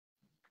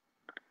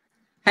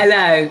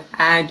Hello,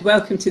 and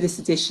welcome to this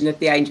edition of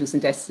the Angels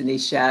and Destiny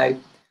show.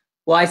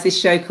 Why is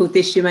this show called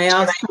this, you may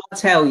ask? I'll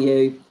tell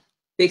you.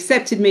 The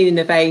accepted meaning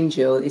of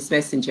angel is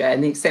messenger,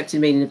 and the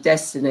accepted meaning of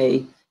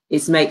destiny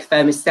is make,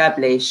 firm,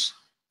 establish.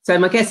 So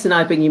my guests and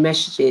I bring you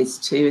messages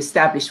to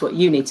establish what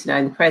you need to know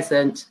in the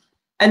present.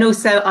 And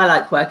also, I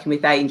like working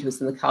with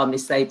angels and the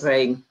calmness they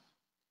bring.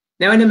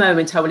 Now, in a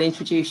moment, I will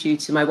introduce you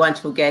to my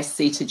wonderful guest,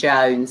 Sieta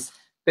Jones.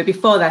 But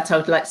before that, I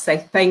would like to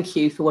say thank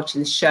you for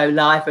watching the show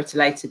live or at a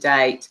later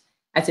date,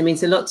 as it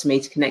means a lot to me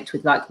to connect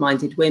with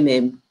like-minded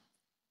women.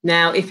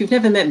 Now, if you've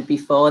never met me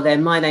before,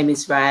 then my name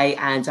is Ray,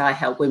 and I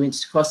help women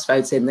to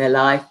crossroads in their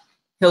life,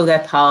 heal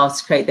their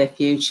past, create their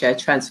future,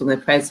 transform their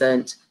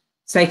present,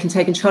 so they can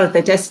take control of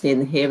their destiny in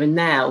the here and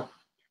now.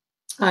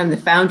 I'm the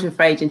founder of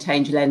Radiant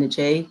Angel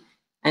Energy,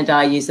 and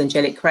I use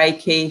Angelic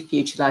Reiki,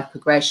 future life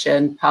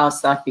progression,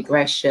 past life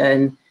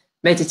regression,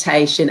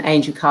 meditation,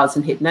 angel cards,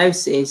 and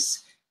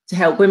hypnosis to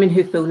help women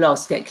who feel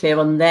lost get clear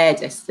on their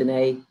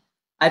destiny.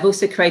 I've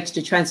also created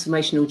a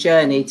transformational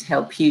journey to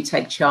help you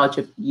take charge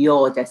of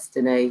your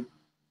destiny.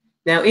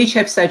 Now, each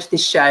episode of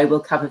this show will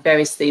cover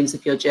various themes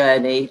of your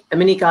journey, a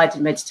mini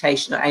guided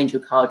meditation or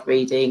angel card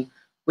reading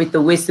with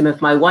the wisdom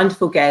of my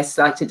wonderful guests,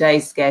 like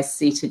today's guest,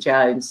 Sieta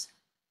Jones,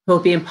 who will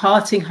be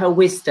imparting her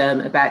wisdom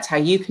about how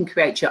you can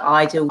create your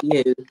ideal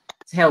you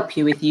to help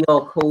you with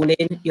your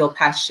calling, your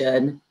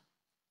passion,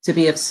 to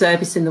be of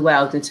service in the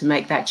world and to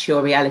make that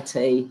your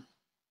reality.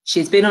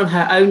 She's been on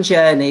her own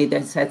journey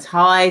that's had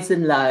highs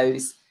and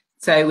lows.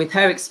 So with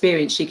her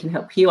experience, she can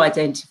help you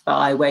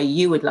identify where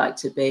you would like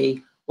to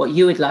be, what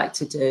you would like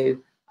to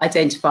do,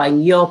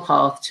 identifying your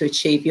path to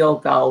achieve your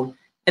goal,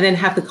 and then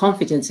have the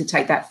confidence to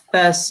take that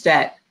first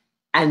step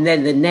and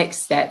then the next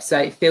step so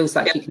it feels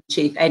like you can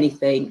achieve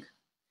anything.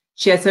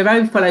 She has her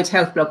own followed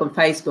health blog on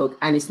Facebook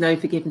and is known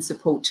for giving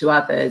support to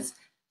others.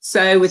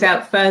 So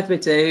without further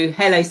ado,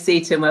 hello,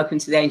 Sieta, and welcome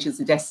to the Angels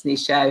and Destiny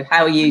show.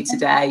 How are you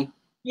today?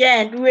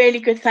 Yeah, really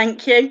good,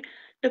 thank you.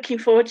 Looking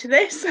forward to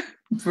this.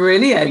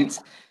 Brilliant.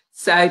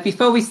 So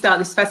before we start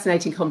this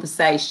fascinating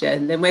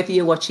conversation, then whether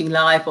you're watching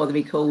live or the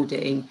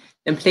recording,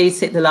 then please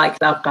hit the like,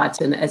 love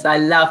button, as I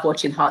love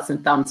watching hearts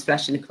and thumbs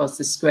flashing across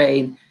the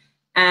screen.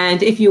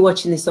 And if you're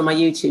watching this on my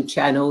YouTube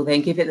channel,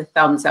 then give it a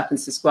thumbs up and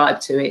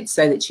subscribe to it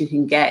so that you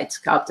can get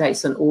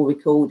updates on all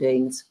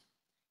recordings.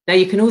 Now,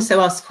 you can also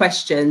ask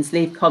questions,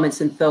 leave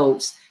comments and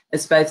thoughts,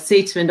 as both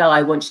Sieta and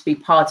I want you to be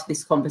part of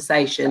this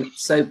conversation.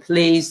 So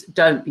please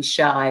don't be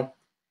shy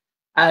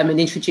and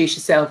introduce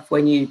yourself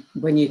when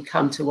you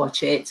come to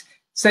watch it.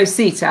 So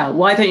Sieta,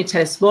 why don't you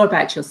tell us more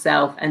about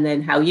yourself and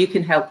then how you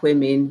can help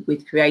women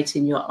with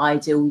creating your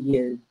ideal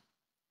you?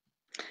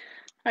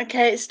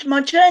 Okay,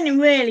 my journey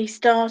really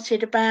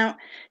started about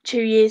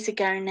 2 years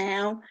ago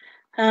now.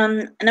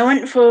 And I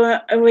went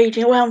for a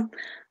reading. Well,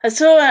 I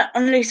saw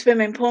on Loose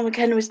Women, Paul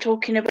McKenna was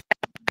talking about,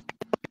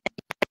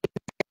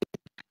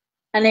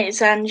 and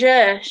it's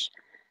Angelic.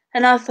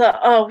 And I thought,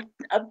 oh,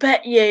 I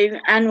bet you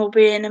Anne will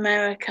be in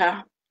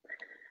America.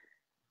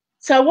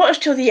 So I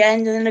watched till the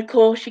end, and then of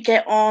course you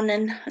get on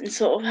and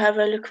sort of have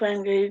a look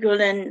around Google,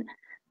 and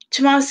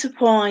to my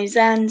surprise,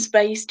 Anne's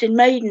based in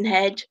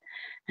Maidenhead.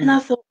 And I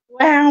thought,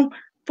 wow,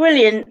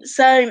 brilliant.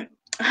 So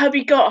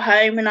hubby got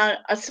home and I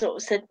sort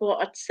of said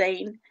what I'd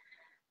seen.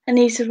 And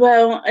he said,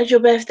 well, as your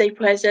birthday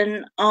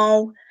present,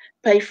 I'll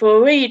pay for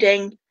a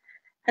reading.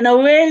 And I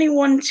really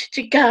wanted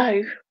to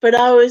go, but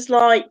I was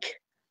like,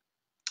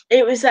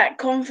 it was that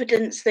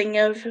confidence thing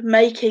of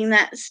making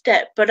that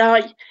step. But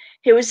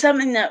it was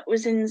something that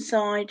was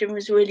inside and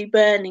was really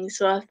burning.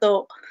 So I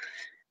thought,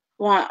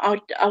 right,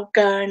 I'll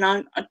go. And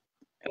I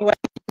went,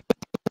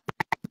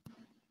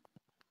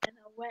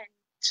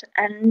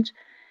 and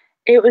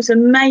it was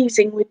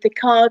amazing with the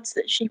cards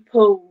that she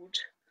pulled.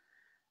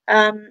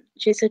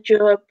 She said,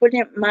 you're a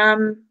brilliant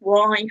mum,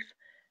 wife,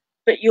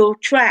 but you're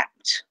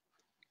trapped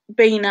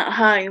being at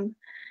home.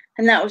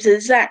 And that was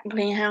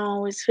exactly how I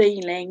was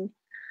feeling.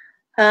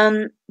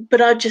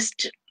 But I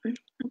just,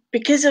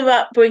 because of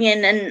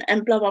upbringing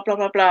and blah, blah, blah,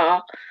 blah,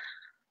 blah,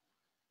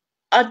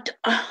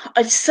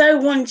 I so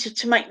wanted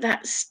to make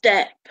that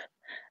step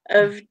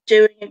of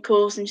doing a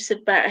course and just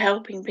about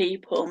helping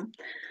people.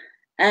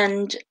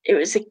 And it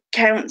was a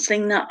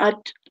counselling that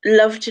I'd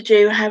love to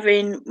do,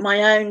 having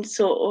my own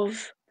sort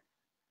of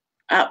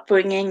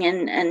upbringing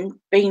and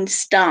being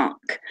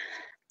stuck.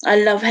 I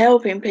love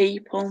helping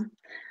people.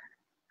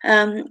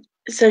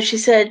 So she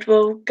said,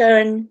 well, go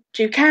and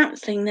do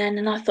counselling then.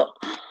 And I thought,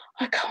 oh,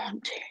 I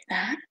can't do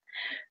that.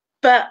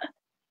 But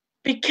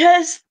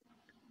because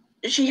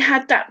she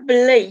had that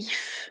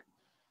belief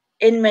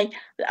in me,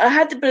 I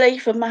had the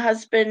belief of my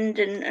husband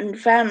and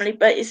family,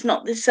 but it's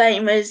not the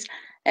same as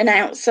an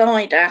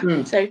outsider,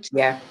 so to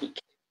speak.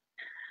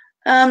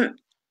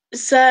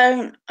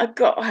 So I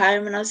got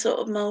home and I sort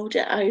of mulled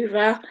it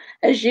over,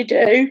 as you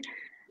do.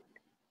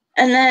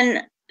 And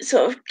then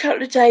sort of a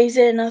couple of days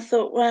in, I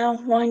thought, well,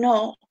 why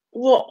not?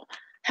 What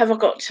have I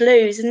got to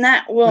lose? And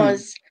that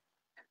was,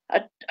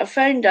 I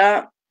phoned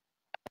up,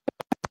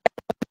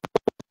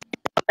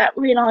 that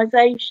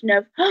realisation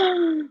of,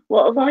 oh,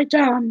 what have I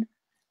done?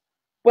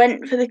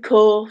 went for the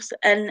course,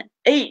 and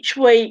each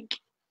week,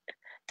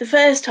 the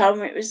first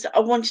time it was I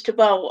wanted to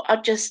bowl.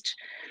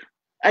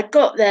 I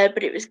got there,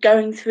 but it was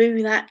going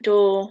through that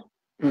door.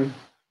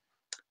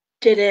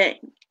 Did it.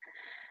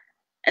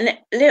 And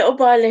little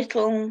by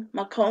little,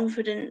 my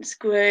confidence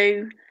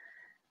grew.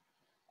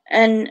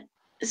 And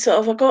sort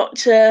of I got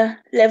to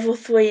level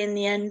 3 in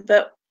the end,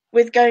 but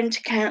with going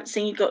to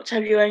counselling, you've got to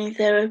have your own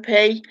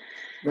therapy.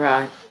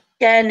 Right.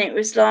 Again, it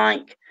was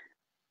like,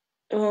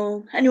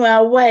 oh, anyway,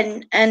 I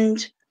went,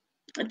 and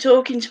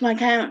talking to my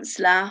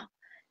counsellor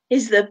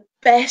is the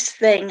best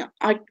thing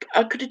I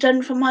could have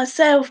done for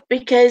myself,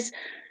 because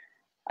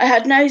I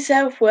had no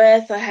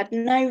self-worth, I had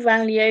no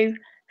value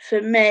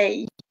for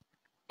me.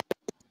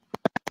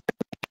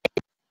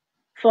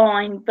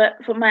 Fine,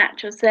 but for my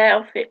actual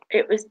self,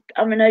 it was,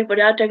 I'm a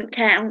nobody, I don't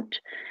count.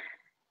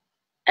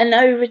 And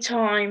over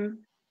time,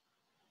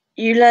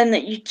 you learn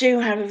that you do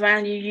have a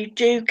value, you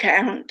do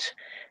count,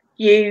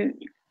 you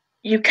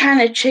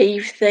can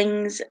achieve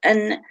things,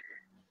 and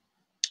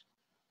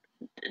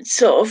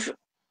sort of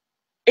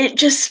it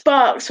just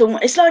sparks.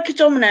 It's like a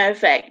domino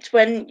effect.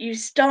 When you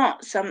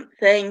start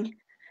something,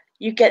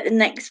 you get the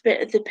next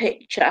bit of the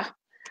picture.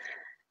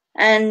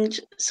 And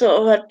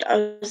sort of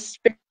I was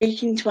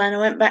speaking to Anne, I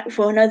went back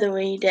for another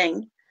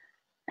reading,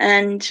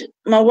 and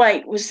my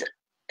weight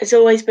has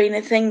always been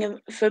a thing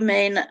for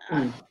me.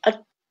 And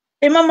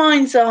in my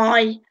mind's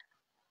eye,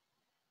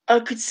 I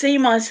could see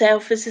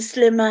myself as a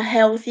slimmer,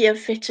 healthier,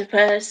 fitter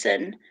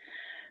person.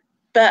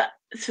 But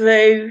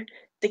through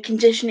the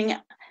conditioning,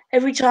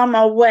 every time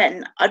I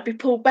went, I'd be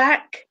pulled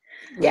back.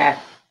 Yeah.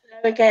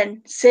 So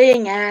again,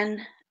 seeing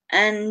Anne,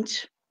 and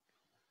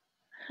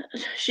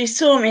she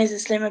saw me as a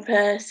slimmer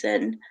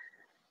person.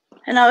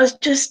 And I was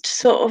just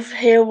sort of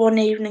here one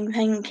evening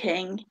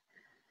thinking,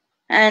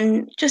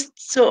 and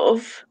just sort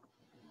of,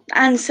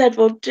 Anne said,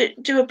 well,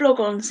 do a blog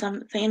on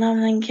something. And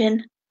I'm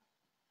thinking,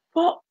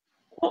 what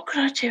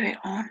could I do it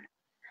on?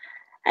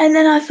 And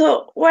then I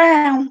thought,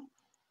 wow,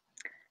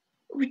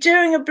 we're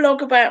doing a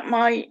blog about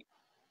my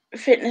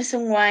fitness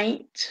and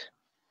weight.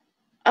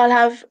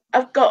 I've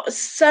got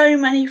so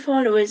many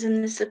followers,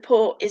 and the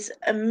support is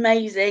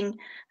amazing,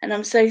 and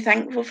I'm so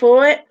thankful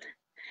for it.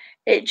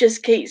 It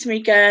just keeps me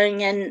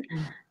going, and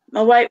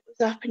my weight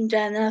was up and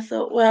down, and I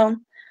thought, well,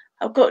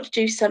 I've got to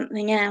do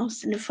something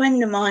else. And a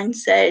friend of mine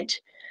said,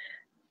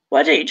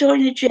 why don't you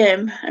join a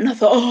gym? And I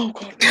thought, oh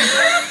God,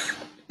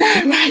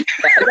 no.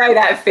 I know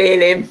that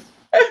feeling.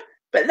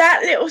 But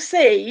that little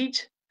seed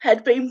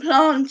had been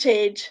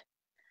planted,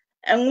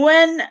 and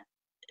when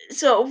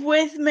sort of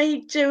with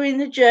me doing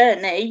the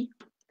journey,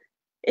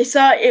 it's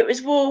like it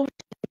was water.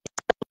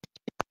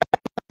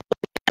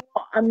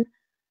 I'm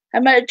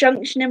at a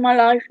junction in my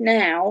life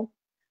now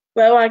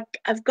where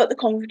I've got the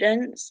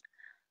confidence,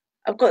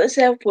 I've got the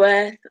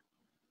self-worth,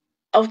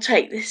 I'll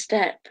take this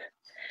step.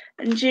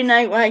 And you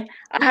know, I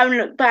haven't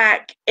looked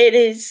back. It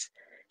is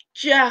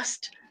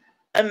just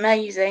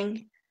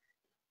amazing.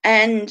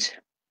 And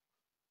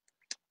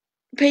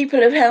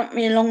people have helped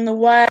me along the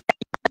way.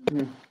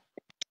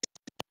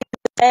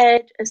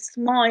 A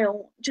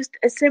smile, just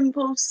a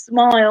simple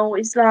smile,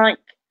 is like,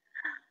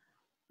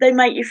 they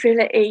make you feel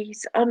at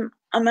ease. I'm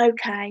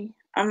okay.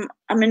 I'm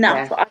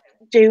enough. Yeah. I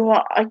can do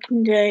what I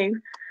can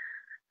do.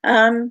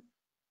 And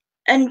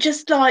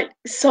just like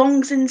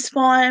songs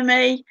inspire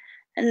me.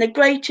 And The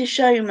Greatest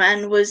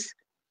Showman was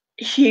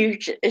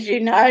huge, as you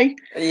know.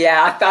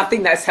 Yeah, I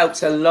think that's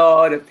helped a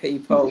lot of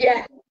people.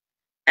 Yeah.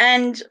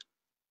 And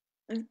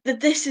the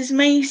This Is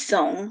Me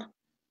song,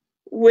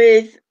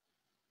 with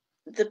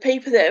the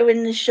people that are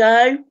in the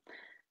show,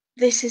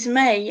 this is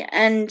me.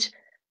 And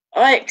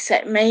I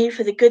accept me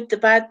for the good, the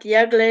bad, the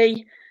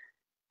ugly.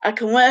 I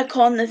can work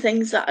on the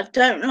things that I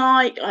don't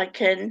like. I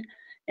can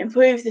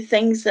improve the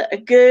things that are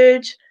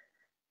good.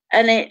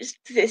 And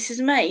this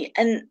is me.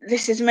 And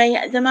this is me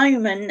at the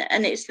moment.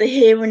 And it's the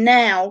here and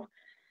now.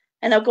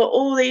 And I've got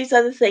all these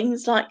other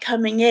things like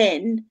coming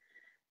in.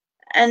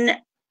 And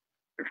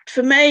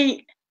for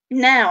me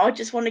now, I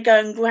just want to go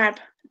and grab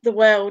the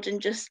world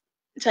and just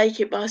take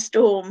it by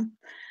storm.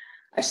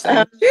 That's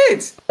so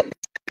good.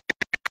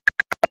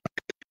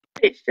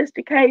 It's just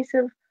a case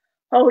of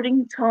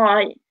holding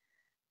tight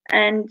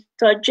and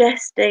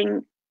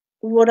digesting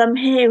what I'm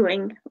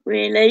hearing,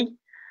 really.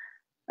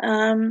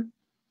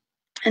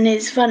 And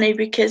it's funny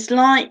because,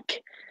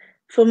 like,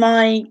 for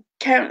my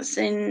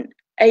counselling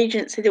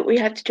agency that we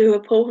had to do a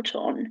report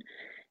on,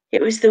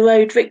 it was the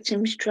Road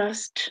Victims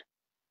Trust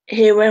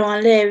here where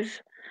I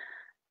live.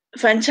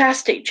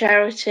 Fantastic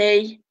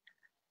charity.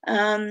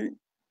 And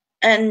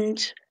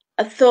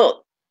I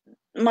thought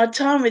my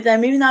time with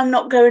them, even though I'm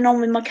not going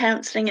on with my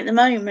counselling at the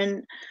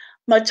moment,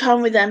 my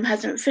time with them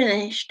hasn't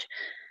finished.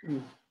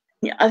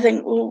 I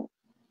think, well,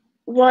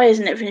 why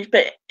isn't it finished?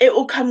 But it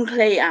will come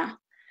clear.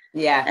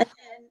 Yeah. And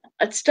then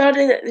I'd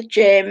started at the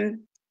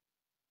gym,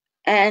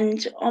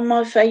 and on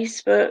my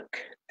Facebook,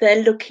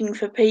 they're looking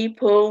for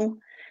people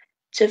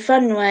to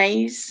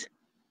fundraise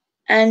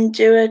and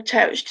do a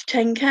touch to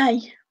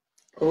 10K.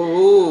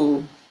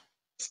 Ooh.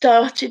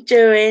 Started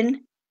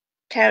doing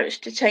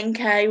Couch to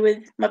 10K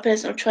with my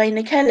personal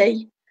trainer,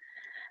 Kelly.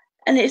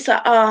 And it's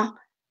like,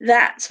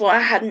 that's what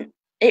I hadn't,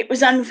 it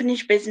was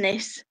unfinished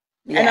business.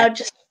 Yeah. And I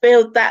just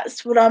feel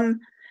that's what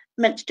I'm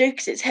meant to do,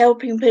 because it's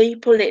helping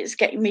people, it's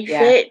getting me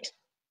fit.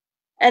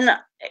 And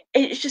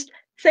it's just,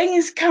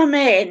 things come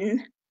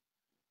in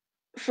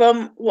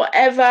from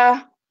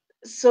whatever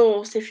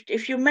source.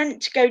 If you're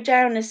meant to go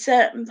down a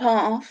certain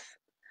path,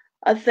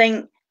 I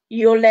think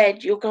you're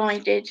led, you're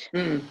guided.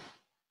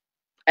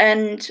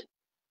 And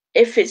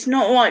if it's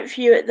not right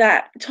for you at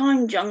that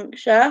time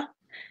juncture,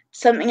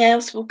 something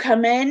else will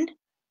come in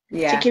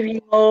to give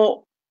you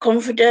more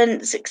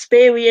confidence,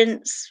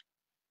 experience,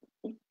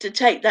 to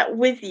take that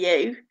with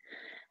you,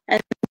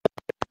 and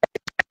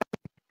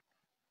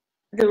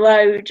the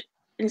road,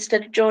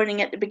 instead of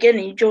joining at the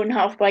beginning, you join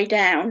halfway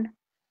down.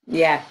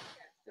 Yeah.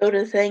 Sort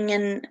of thing.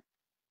 And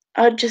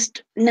I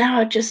just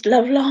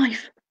love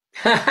life.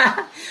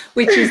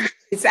 which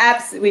is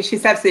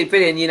absolutely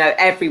brilliant. You know,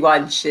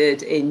 everyone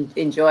should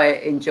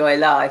enjoy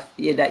life.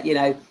 You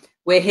know,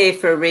 we're here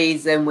for a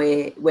reason.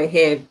 We're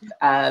here,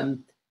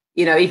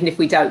 you know, even if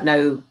we don't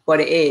know what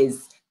it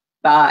is.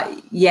 But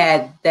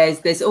yeah,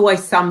 there's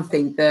always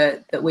something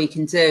that we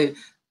can do.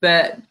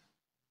 But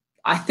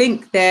I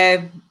think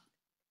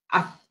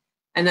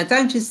and I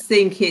don't just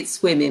think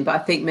it's women, but I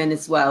think men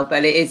as well.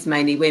 But it is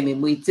mainly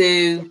women. We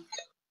do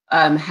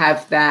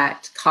have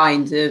that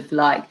kind of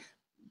like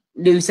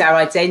lose our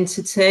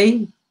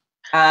identity,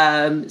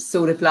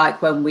 sort of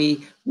like when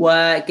we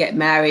work, get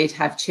married,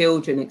 have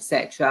children,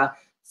 etc.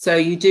 So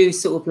you do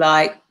sort of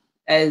like,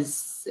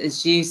 as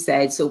you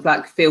said, sort of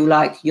like feel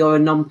like you're a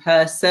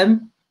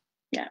non-person.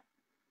 Yeah.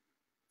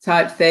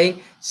 Type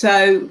thing.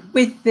 So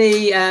with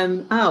the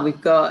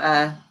we've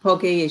got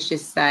Poggy is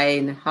just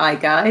saying hi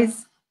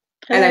guys.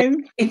 Hello.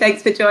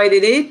 Thanks for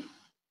joining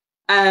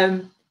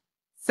in.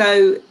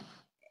 So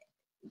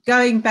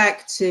going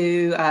back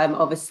to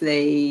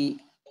obviously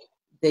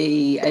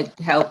the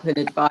help and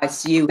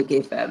advice you were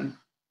given,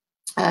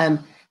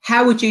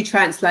 how would you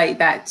translate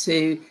that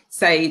to,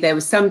 say, there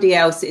was somebody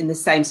else in the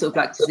same sort of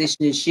like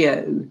position as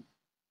you?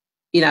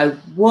 You know,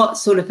 what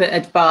sort of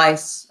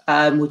advice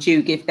would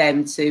you give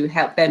them to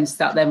help them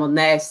start them on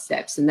their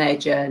steps and their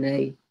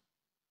journey?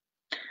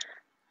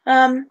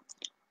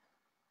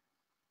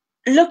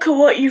 Look at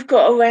what you've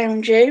got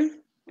around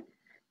you.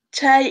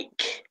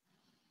 Take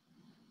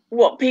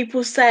what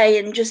people say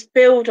and just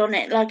build on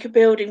it like a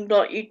building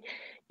block.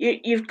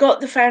 You've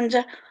got the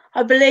foundation.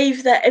 I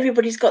believe that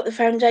everybody's got the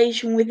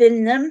foundation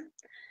within them,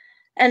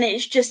 and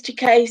it's just a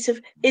case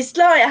of, it's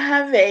like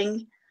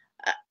having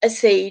a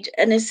seed,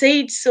 and a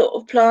seed sort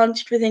of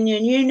planted within you,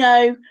 and you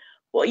know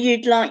what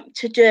you'd like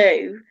to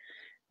do,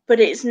 but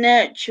it's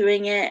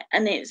nurturing it,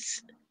 and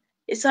it's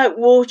like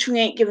watering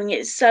it, giving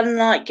it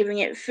sunlight, giving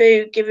it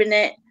food, giving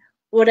it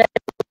whatever.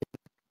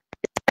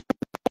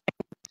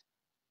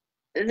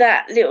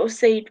 That little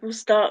seed will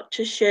start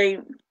to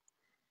shoot,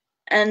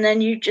 and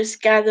then you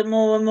just gather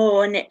more and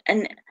more,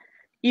 and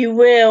you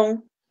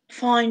will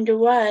find a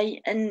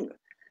way. And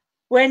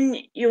when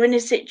you're in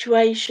a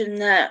situation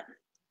that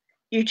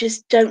you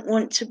just don't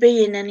want to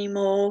be in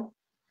anymore,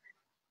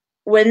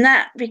 when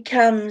that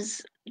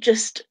becomes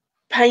just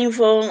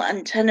painful and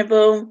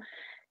untenable,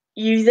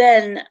 you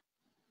then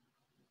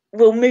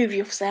will move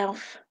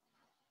yourself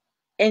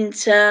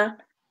into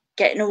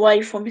getting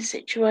away from a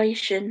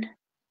situation.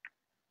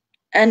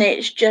 And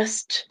it's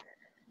just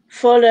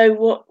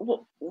follow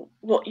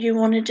what you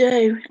want to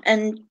do.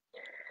 And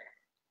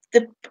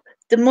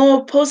the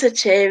more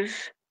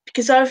positive,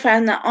 because I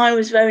found that I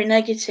was very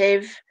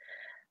negative,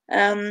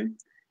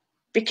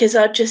 because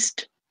I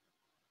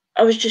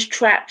was just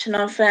trapped, and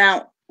I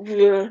felt,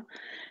 ugh.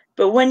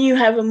 But when you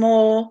have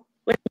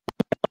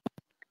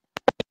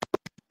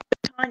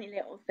tiny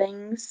little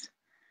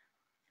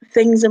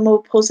things are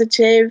more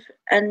positive,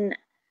 and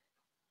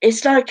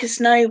it's like a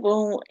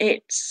snowball.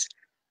 It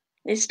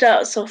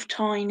starts off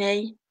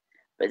tiny,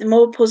 but the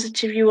more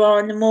positive you are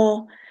and the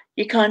more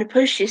you kind of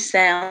push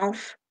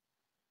yourself,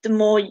 the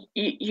more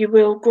you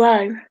will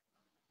grow.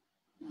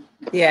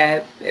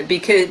 Yeah,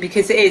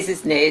 because it is,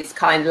 isn't it? It's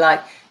kind of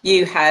like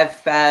you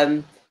have,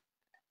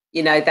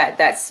 you know,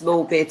 that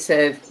small bit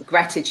of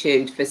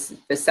gratitude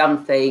for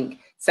something.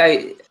 So,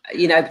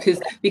 you know,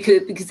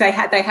 because they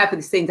have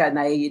this thing, don't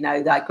they? You know,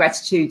 like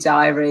gratitude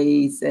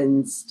diaries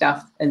and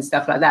stuff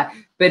like that.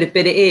 But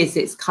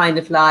it's kind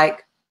of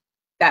like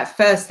that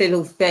first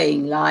little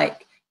thing,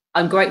 like,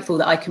 I'm grateful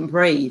that I can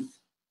breathe.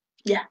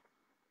 Yeah.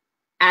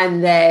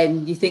 And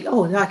then you think,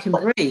 oh, I can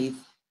breathe.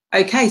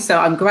 Okay, so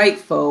I'm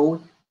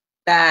grateful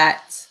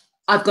that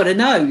I've got a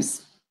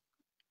nose.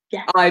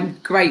 Yeah. I'm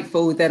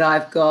grateful that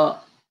I've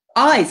got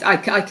eyes. I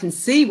can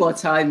see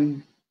what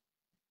I'm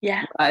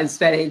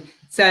spelling.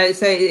 So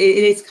it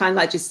is kind of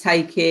like just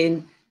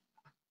taking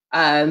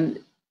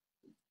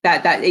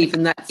that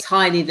even that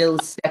tiny little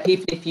step,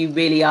 even if you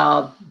really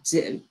are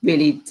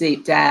really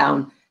deep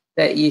down,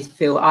 that you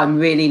feel, I'm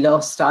really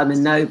lost, I'm a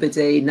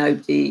nobody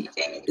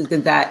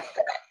that,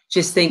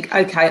 just think,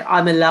 okay,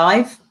 I'm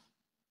alive.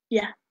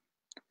 Yeah.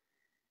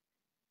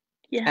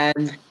 Yeah.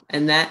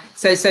 And that.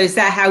 So is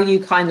that how you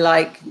kind of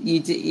like you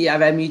did?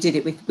 You did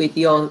it with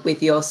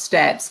your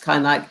steps, kind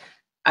of like,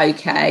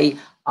 okay,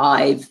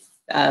 I've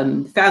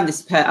found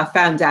this. I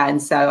found Anne,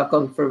 so I've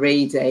gone for a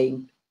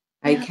reading.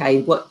 Okay,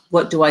 yeah.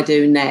 What do I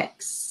do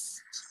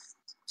next?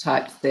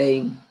 Type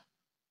thing.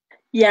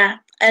 Yeah,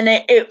 and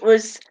it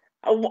was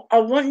I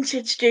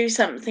wanted to do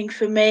something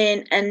for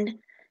me and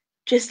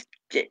just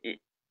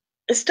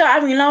start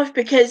having a life,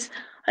 because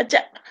I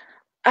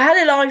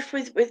had a life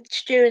with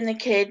Stu and the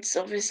kids,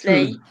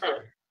 obviously,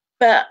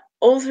 but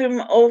all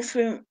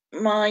through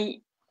my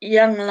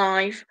young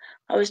life,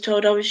 I was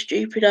told I was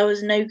stupid, I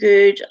was no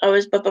good, I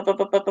was blah blah blah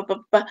blah blah blah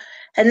blah,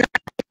 and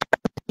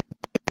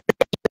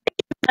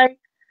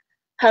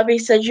hubby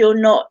says you're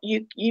not.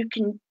 You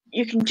can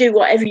do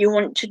whatever you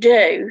want to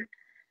do.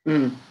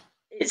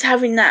 It's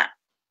having that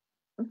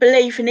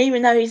belief, and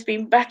even though he's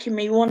been backing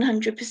me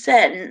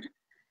 100%,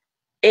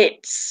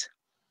 it's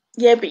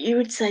but you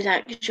would say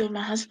that because you're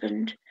my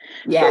husband.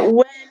 Yeah. But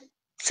when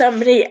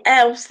somebody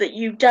else that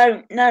you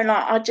don't know,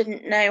 like I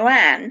didn't know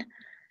Anne,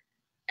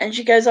 and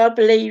she goes, I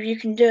believe you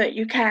can do it,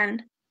 you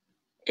can.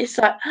 It's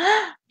like,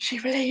 she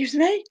believes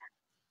me.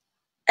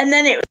 And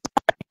then it was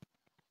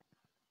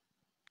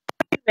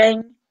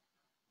proving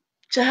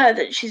to her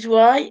that she's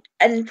right,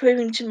 and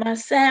proving to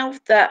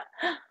myself that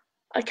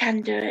I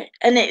can do it.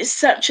 And it's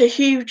such a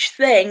huge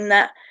thing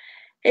that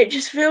it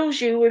just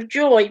fills you with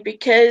joy,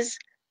 because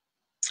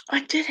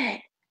I did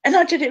it. And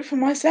I did it for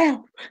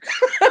myself.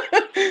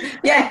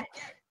 Yeah.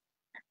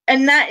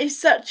 And that is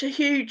such a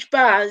huge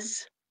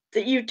buzz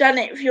that you've done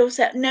it for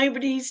yourself.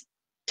 Nobody's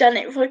done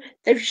it for you.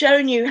 They've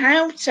shown you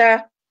how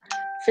to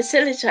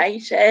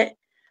facilitate it,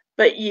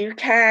 but you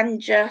can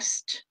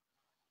just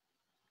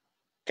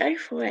go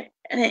for it.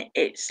 And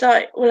it's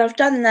like, well, I've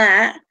done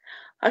that.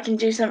 I can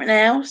do something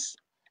else.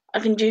 I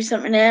can do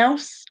something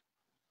else.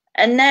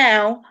 And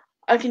now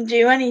I can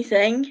do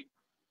anything,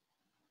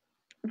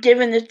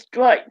 given the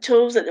right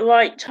tools at the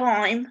right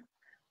time.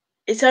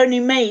 It's only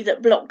me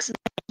that blocks.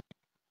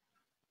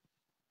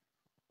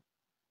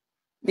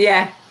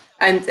 Yeah,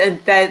 and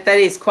that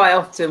is quite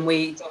often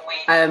we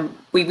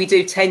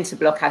do tend to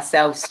block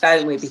ourselves,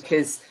 don't we?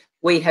 Because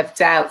we have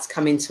doubts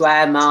come into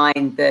our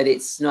mind that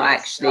it's not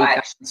actually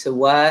going to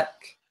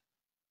work.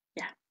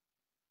 Yeah.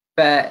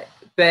 But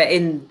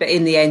in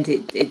the end,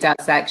 it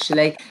does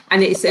actually,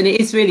 and it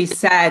is really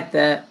sad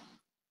that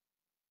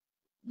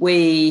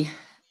we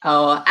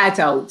are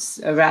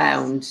adults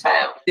around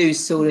do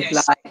sort of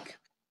like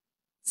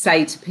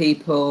say to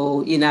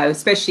people, you know,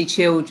 especially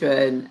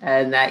children,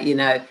 and that, you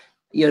know,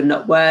 you're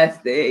not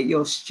worth it,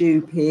 you're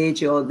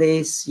stupid, you're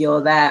this,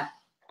 you're that,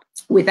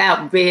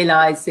 without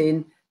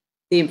realizing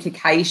the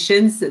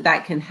implications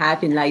that can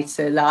have in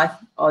later life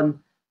on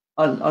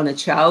a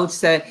child.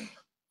 So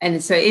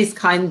it is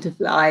kind of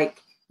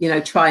like, you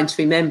know, trying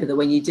to remember that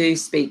when you do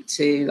speak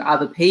to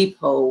other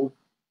people,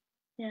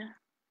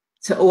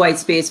 to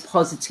always be as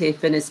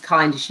positive and as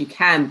kind as you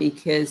can,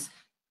 because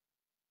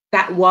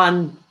that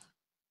one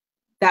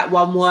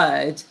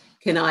word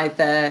can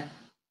either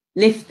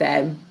lift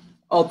them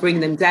or bring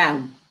them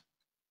down.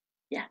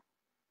 Yeah.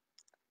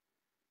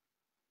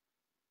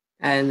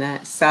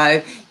 And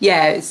so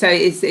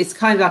it's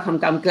kind of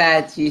like I'm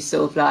glad you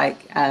sort of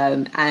like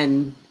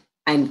and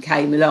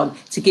came along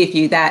to give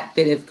you that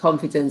bit of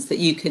confidence that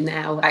you can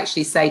now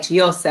actually say to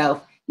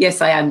yourself,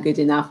 yes, I am good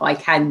enough, I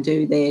can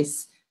do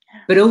this.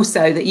 But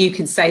also that you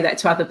can say that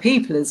to other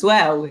people as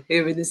well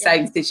who are in the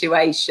same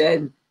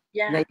situation.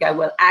 Yeah. And they go,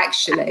 well,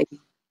 actually,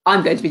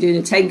 I'm going to be doing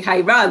a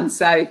 10K run,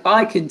 so if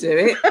I can do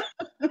it,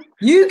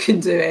 you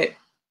can do it.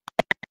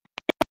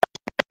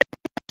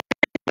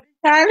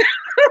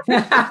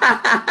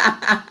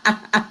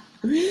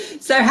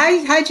 So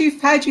how do you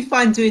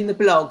find doing the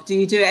blog? Do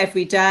you do it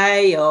every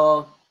day,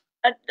 or?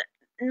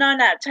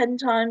 9 out of 10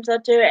 times I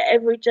do it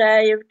every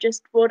day, of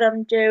just what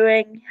I'm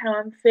doing, how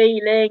I'm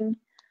feeling,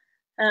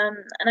 and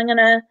I'm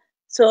gonna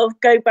sort of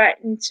go back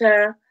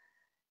into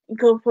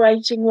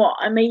incorporating what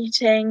I'm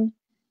eating,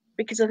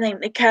 because I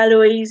think the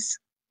calories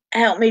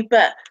help me.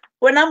 But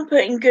when I'm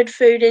putting good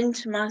food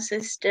into my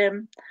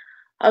system,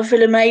 I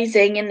feel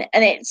amazing, and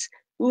it's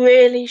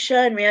really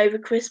shown me over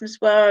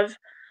Christmas, where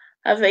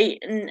I've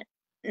eaten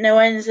no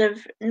ends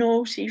of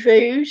naughty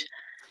food,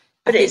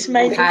 but it's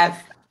made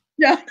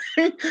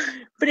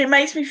but it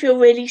makes me feel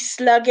really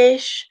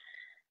sluggish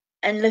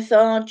and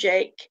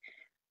lethargic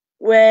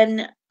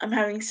when I'm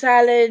having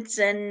salads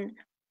and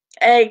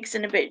eggs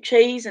and a bit of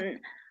cheese, and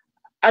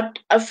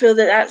I feel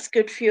that that's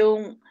good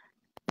fuel,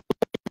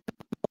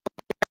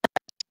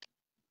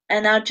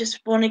 and I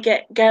just want to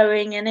get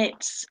going. And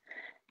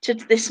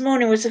this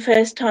morning was the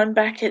first time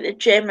back at the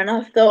gym, and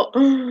I thought,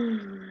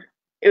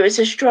 it was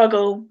a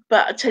struggle,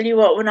 but I tell you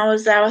what, when I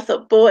was there, I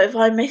thought, boy, if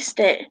I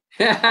missed it.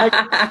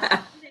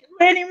 It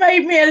really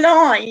made me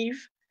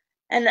alive,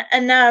 and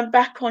now I'm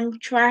back on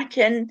track.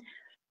 And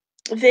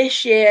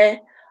this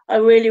year, I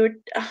really would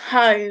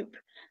hope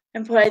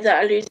and pray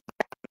that I lose.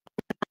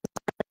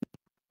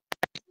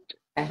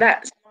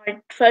 That's my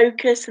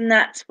focus, and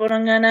that's what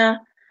I'm gonna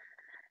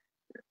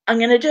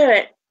do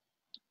it.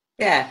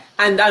 Yeah,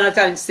 and I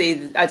don't see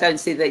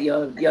that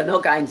you're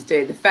not going to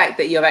do it. The fact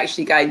that you're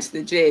actually going to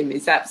the gym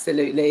is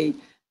absolutely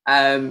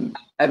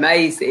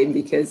amazing,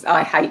 because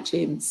I hate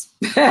gyms.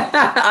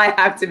 I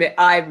have to admit,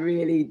 I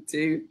really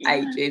do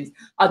hate gyms.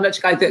 I'd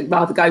much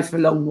rather go for a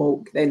long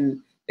walk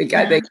than go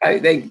to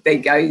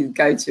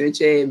a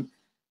gym.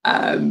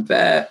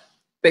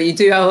 But you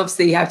do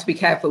obviously have to be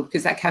careful,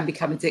 because that can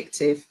become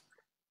addictive.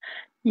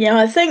 Yeah,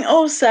 I think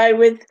also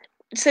with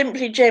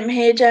Simply Gym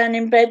here down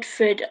in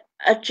Bedford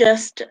are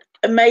just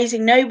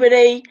amazing.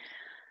 Nobody,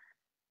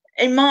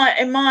 in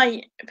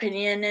my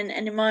opinion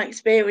and in my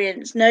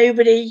experience,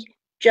 nobody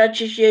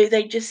judges you.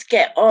 They just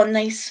get on,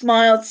 they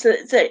smile. So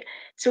it's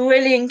a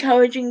really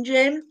encouraging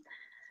gym.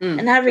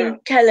 And having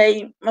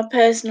Kelly, my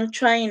personal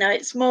trainer,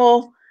 it's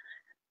more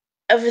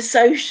of a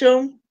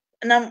social,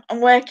 and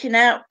I'm working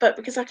out, but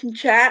because I can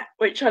chat,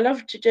 which I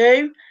love to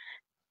do,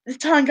 the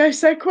time goes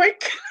so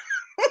quick.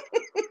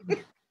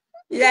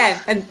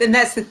 Yeah, and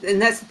that's the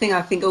thing.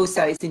 I think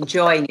also is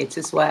enjoying it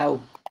as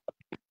well.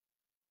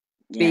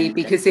 Yeah.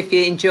 Because if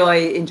you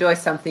enjoy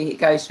something, it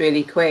goes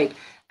really quick,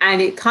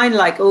 and it kind of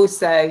like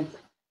also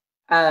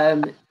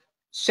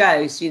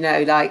shows,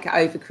 like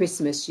over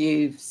Christmas,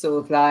 you've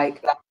sort of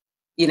like,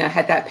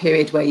 had that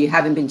period where you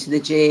haven't been to the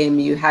gym,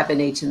 you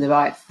haven't eaten the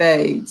right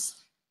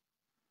foods,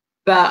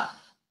 but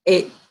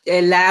it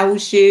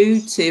allows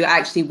you to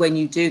actually, when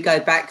you do go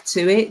back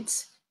to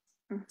it,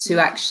 to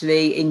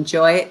actually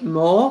enjoy it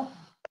more.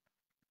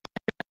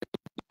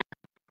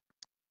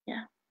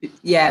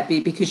 Yeah,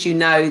 because you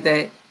know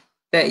that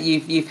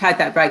you've had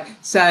that break.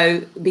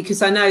 So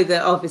because I know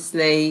that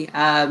obviously,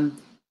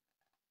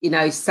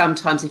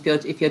 sometimes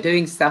if you're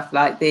doing stuff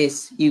like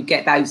this, you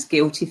get those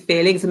guilty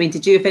feelings. I mean,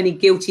 did you have any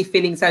guilty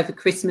feelings over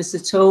Christmas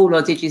at all,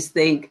 or did you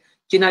think,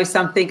 do you know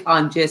something?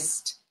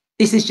 This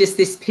is just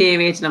this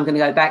period, and I'm going to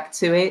go back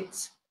to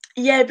it.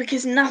 Yeah,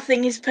 because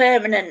nothing is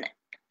permanent.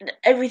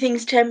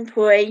 Everything's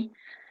temporary,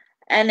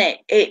 and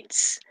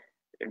it's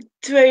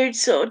through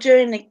sort of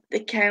doing the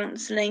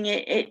counselling,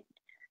 it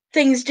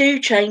things do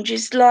change.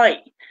 It's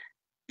like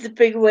the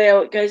big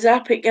wheel, it goes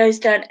up, it goes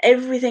down.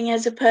 Everything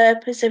has a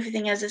purpose,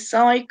 everything has a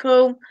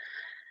cycle,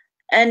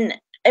 and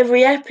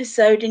every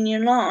episode in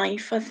your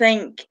life, I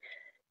think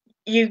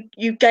you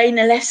gain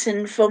a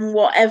lesson from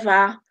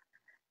whatever.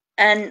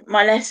 And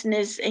my lesson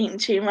is eating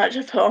too much.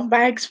 I put on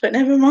bags, but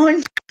never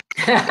mind.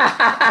 But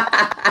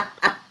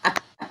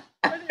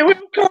it will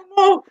come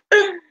off.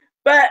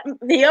 But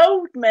the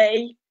old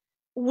me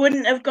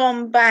wouldn't have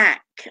gone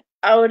back.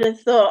 I would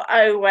have thought,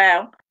 oh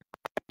well,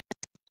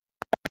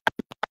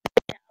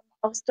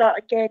 I'll start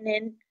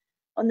again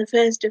on the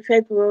 1st of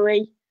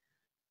February,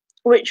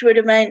 which would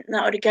have meant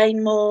that I would have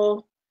gained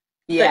more.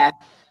 Yeah.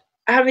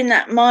 But having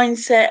that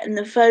mindset and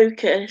the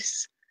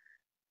focus,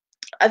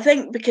 I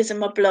think because of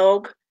my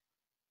blog,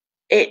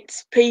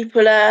 it's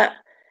people are,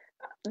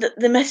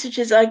 the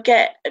messages I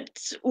get,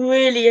 it's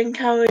really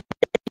encouraging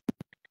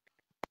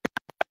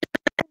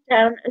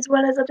down, as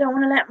well as I don't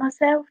want to let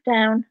myself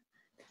down.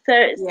 So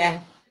it's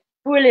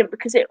brilliant,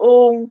 because it's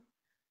all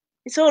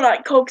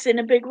like cogs in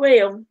a big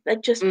wheel. They're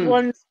just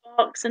one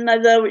sparks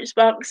another, which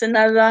sparks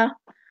another,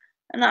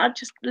 and I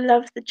just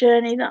love the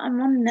journey that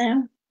I'm on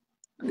now.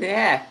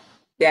 Yeah,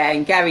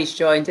 and Gary's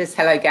joined us.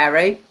 Hello,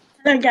 Gary.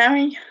 Hello,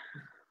 Gary.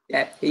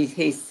 Yeah,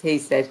 he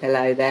said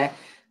hello there.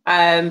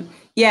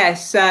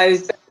 So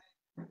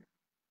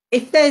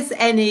if there's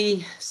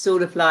any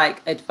sort of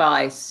like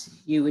advice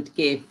you would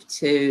give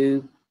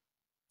to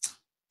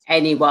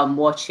anyone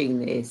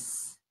watching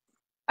this,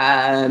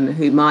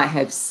 who might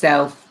have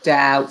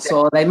self-doubts,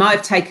 or they might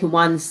have taken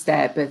one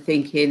step but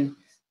thinking,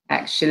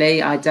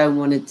 actually, I don't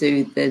want to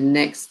do the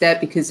next step,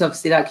 because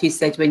obviously, like you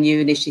said, when you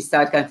initially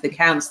started going for the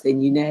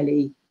counselling, you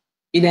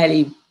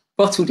nearly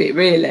bottled it,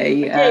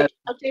 really. I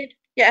did,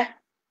 yeah.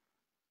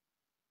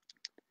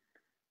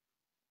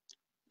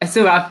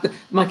 So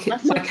my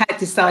cat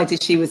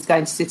decided she was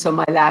going to sit on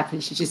my lap,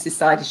 and she just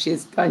decided she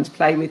was going to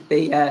play with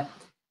the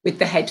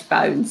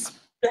headphones.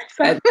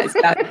 So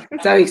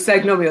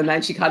ignore me on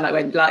that. She kind of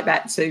went like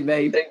that to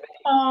me.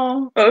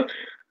 Oh.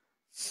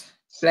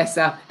 Bless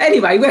her.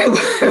 Anyway, where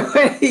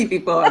were we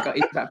before I got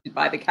interrupted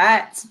by the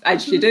cat?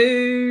 As you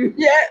do.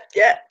 Yeah.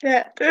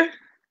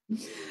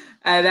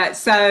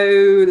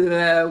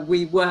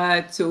 We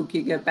were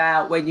talking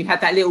about when you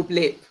had that little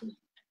blip.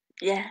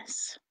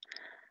 Yes.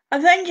 I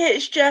think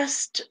it's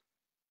just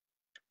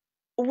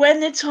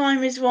when the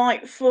time is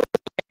right for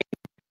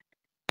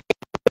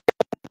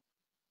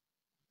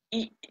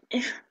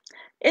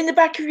in the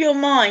back of your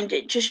mind,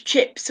 it just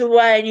chips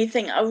away, and you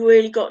think, I've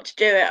really got to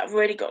do it,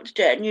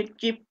 and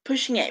you're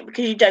pushing it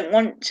because you don't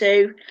want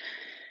to.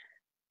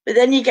 But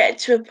then you get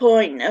to a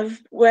point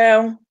of,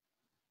 well,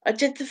 I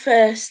did the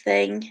first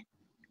thing,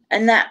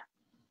 and that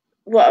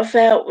what I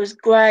felt was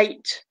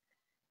great.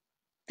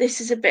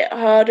 This is a bit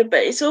harder,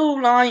 but it's all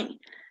like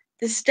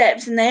the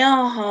steps, and they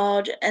are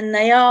hard, and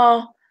they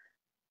are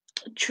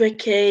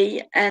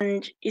tricky,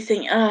 and you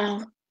think,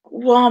 oh,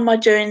 why am I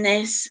doing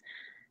this?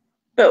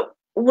 But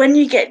when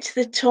you get to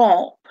the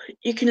top,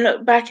 you can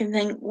look back and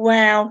think,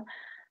 wow,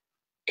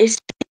 it's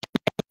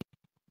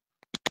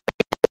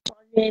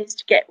years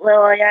to get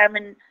where I am,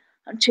 and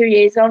I'm 2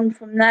 years on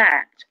from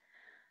that.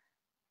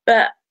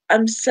 But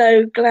I'm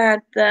so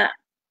glad that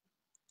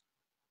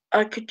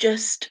I could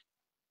just,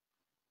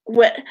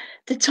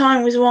 the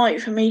time was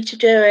right for me to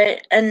do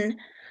it. And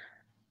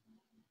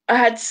I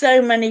had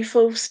so many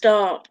false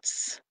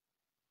starts,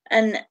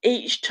 and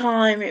each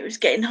time it was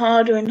getting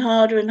harder and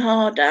harder and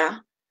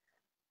harder.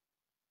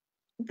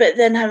 But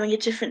then having a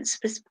different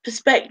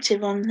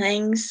perspective on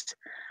things,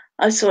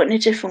 I saw it in a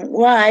different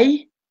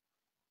way,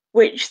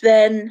 which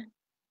then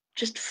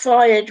just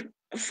fired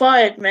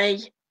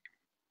me.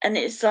 And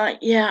it's like,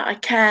 yeah, I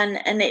can.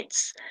 And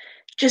it's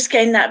just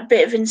getting that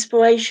bit of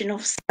inspiration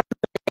of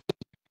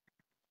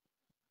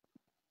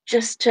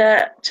just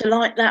to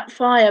light that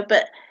fire.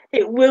 But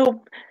it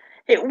will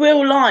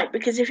light,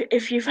 because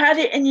if you've had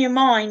it in your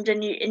mind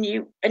and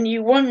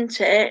you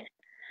want it,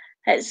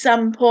 at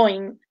some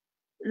point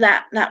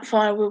that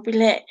fire will be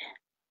lit.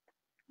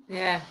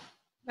 Yeah,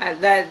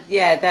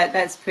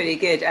 that's pretty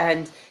good.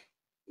 And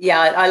yeah,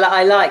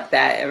 I like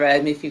that.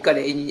 If you've got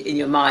it in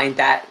your mind,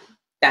 that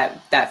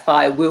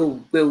fire will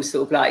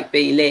sort of like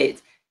be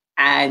lit,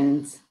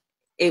 and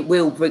it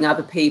will bring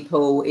other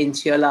people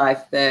into your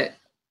life that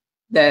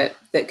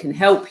can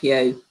help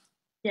you.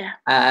 Yeah.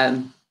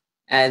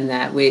 And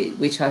that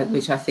which I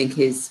think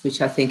is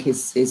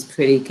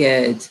pretty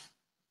good.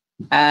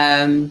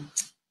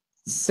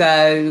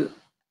 So,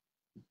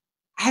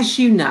 as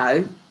you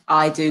know,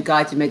 I do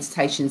guided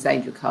meditations,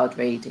 angel card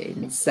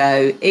readings.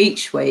 So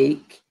each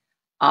week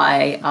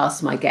I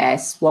ask my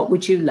guests, what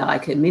would you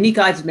like? A mini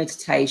guided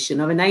meditation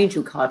or an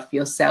angel card for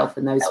yourself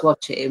and those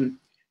watching.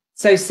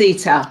 So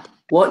Sieta,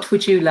 what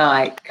would you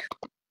like?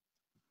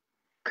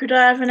 Could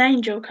I have an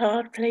angel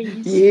card,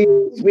 please?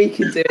 We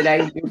can do an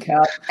angel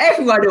card.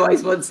 Everyone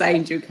always wants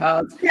angel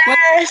cards.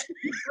 Yes.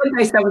 One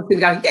day someone's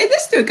going to go, yeah,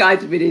 let's do a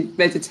guided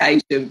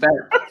meditation.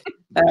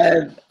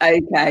 But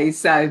okay,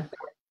 so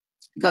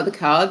got the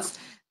cards.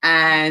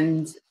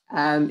 And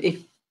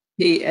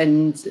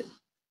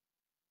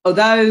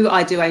although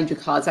I do angel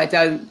cards, I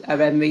don't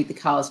read the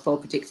cards for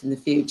predicting the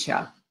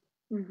future.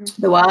 Mm-hmm.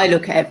 The way I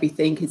look at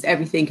everything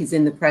is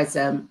in the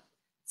present.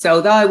 So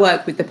although I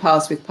work with the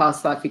past with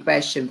past life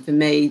regression, for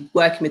me,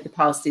 working with the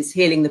past is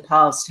healing the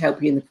past to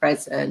help you in the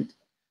present.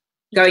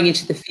 Going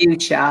into the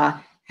future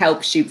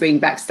helps you bring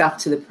back stuff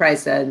to the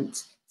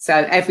present. So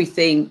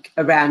everything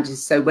around you.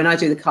 So when I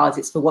do the cards,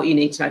 it's for what you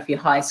need to know for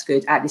your highest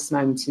good at this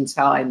moment in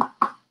time.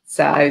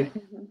 So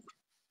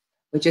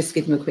we'll just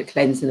give them a quick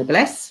cleanse and a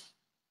bless.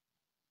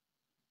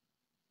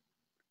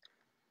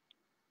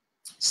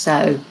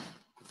 So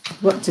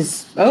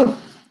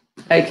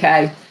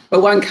okay.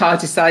 Well, one card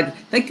decided,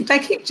 they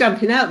keep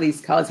jumping out, these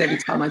cards, every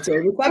time I do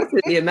it. It's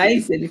absolutely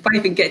amazing if I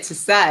even get to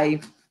say.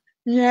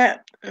 Yeah.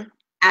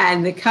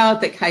 And the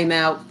card that came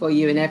out for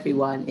you and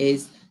everyone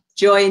is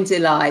joy and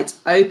delight.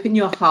 Open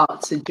your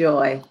heart to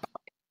joy.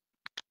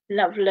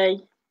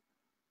 Lovely.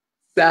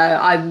 So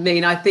I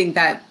mean, I think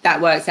that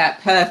works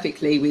out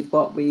perfectly with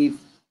what we've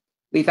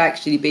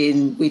actually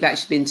been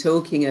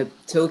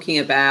talking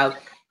about,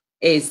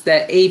 is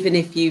that even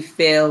if you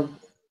feel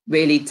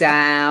really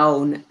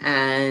down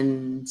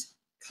and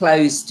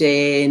closed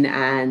in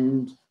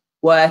and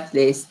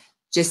worthless,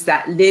 just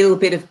that little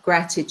bit of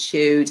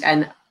gratitude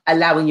and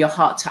allowing your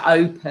heart to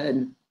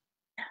open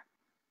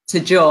to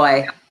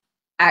joy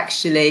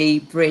actually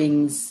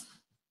brings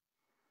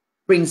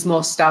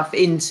more stuff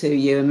into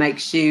you and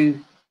makes you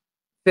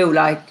feel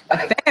like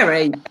a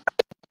fairy,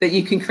 that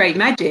you can create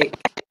magic.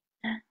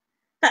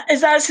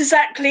 That's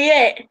exactly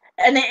it.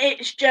 And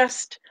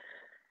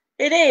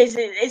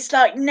it's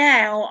like,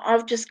 now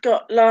I've just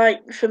got,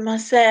 like, for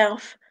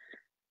myself,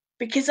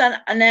 because I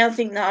now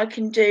think that I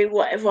can do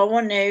whatever I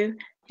want to.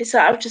 It's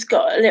like I've just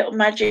got a little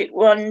magic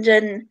wand,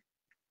 and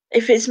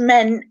if it's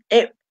meant,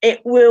 it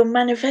will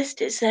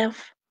manifest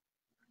itself.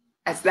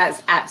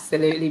 That's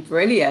absolutely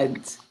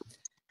brilliant.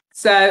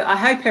 So I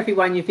hope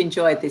everyone, you've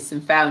enjoyed this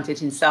and found it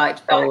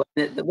insightful,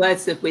 and that the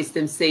words of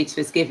wisdom Sieta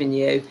has given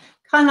you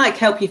kind of like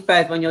help you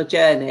further on your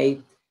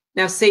journey.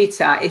 Now,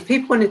 Sieta, if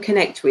people want to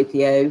connect with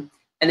you,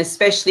 and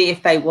especially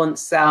if they want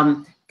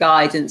some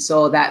guidance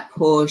or that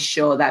push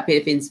or that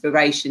bit of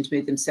inspiration to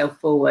move themselves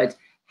forward,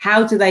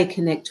 how do they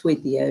connect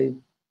with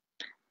you?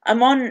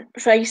 I'm on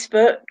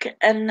Facebook,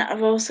 and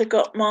I've also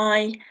got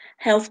my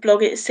health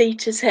blog. It's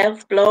Sieta's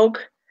Health Blog.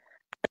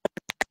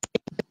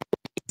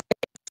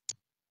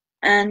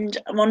 And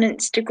I'm on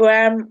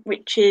Instagram,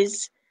 which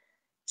is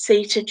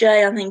Sieta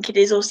J, I think it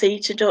is, or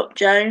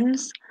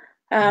Sieta.Jones.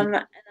 And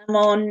I'm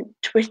on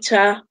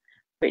Twitter,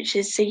 which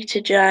is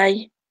Sieta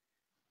J.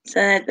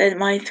 So they're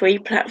my 3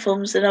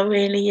 platforms that I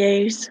really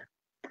use.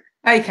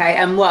 Okay,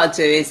 and what I'll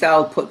do is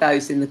I'll put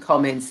those in the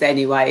comments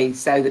anyway,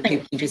 so that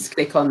people can just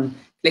click on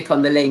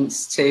the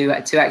links to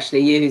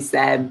actually use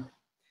them.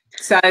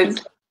 So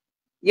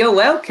you're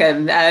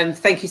welcome.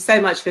 Thank you so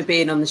much for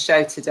being on the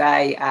show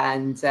today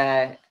and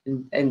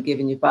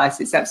giving your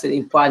advice. It's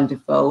absolutely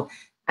wonderful.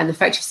 And the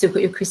fact you've still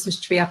got your Christmas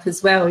tree up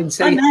as well. And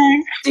so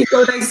you've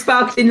got those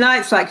sparkling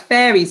lights like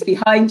fairies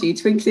behind you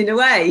twinkling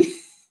away.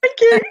 Thank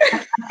you.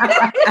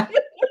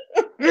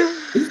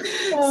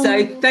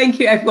 So thank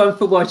you everyone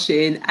for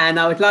watching, and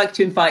I would like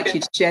to invite you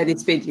to share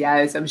this video,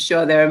 as I'm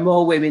sure there are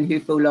more women who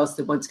feel lost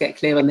and want to get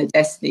clear on their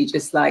destiny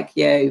just like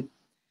you.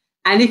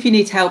 And if you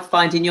need help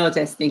finding your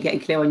destiny and getting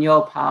clear on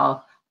your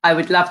path, I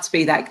would love to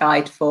be that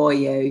guide for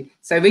you.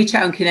 So reach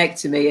out and connect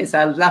to me, as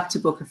I would love to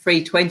book a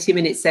free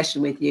 20-minute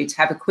session with you to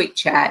have a quick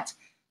chat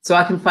so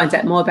I can find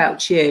out more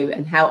about you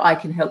and how I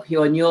can help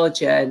you on your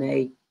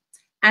journey.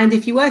 And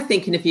if you were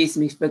thinking of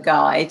using me for a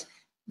guide,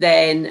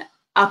 then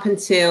up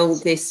until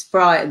this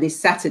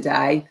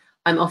Saturday,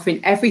 I'm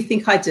offering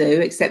everything I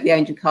do except the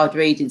angel card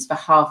readings for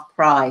half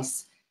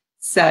price.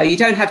 So you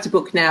don't have to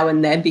book now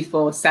and then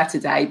before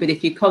Saturday, but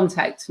if you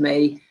contact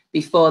me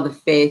before the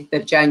 5th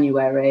of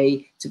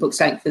January to book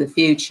something for the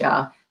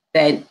future,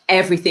 then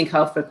everything I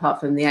offer apart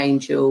from the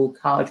angel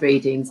card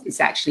readings is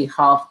actually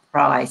half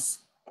price.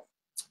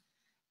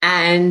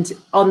 And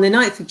on the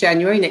 9th of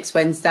January, next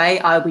Wednesday,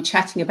 I'll be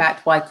chatting about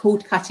why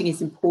cord cutting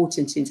is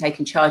important in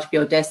taking charge of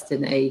your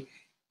destiny.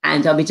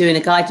 And I'll be doing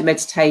a guided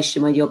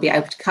meditation where you'll be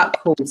able to cut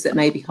cords that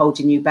may be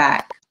holding you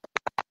back.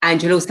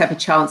 And you'll also have a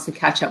chance to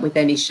catch up with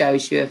any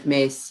shows you have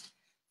missed.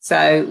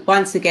 So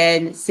once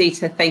again,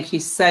 Sieta, thank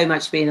you so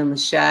much for being on the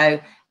show.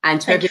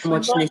 And to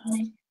everyone watching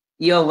this,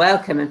 you're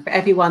welcome. And for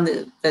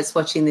everyone that's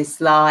watching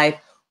this live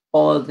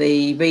or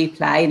the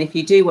replay, and if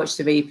you do watch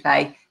the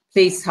replay,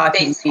 please type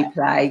in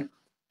replay.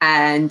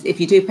 And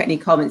if you do put any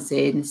comments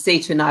in,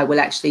 Sieta and I will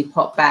actually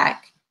pop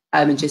back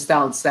and just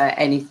answer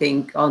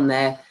anything on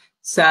there.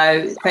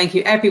 So thank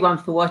you everyone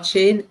for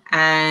watching,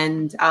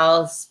 and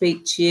I'll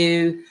speak to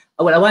you.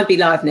 Well, I won't be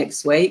live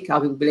next week. I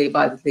will believe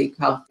by the week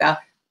after.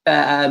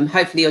 But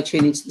hopefully you'll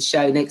tune into the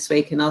show next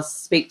week, and I'll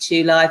speak to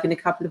you live in a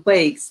couple of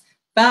weeks.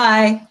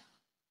 Bye.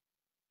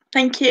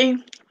 Thank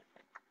you.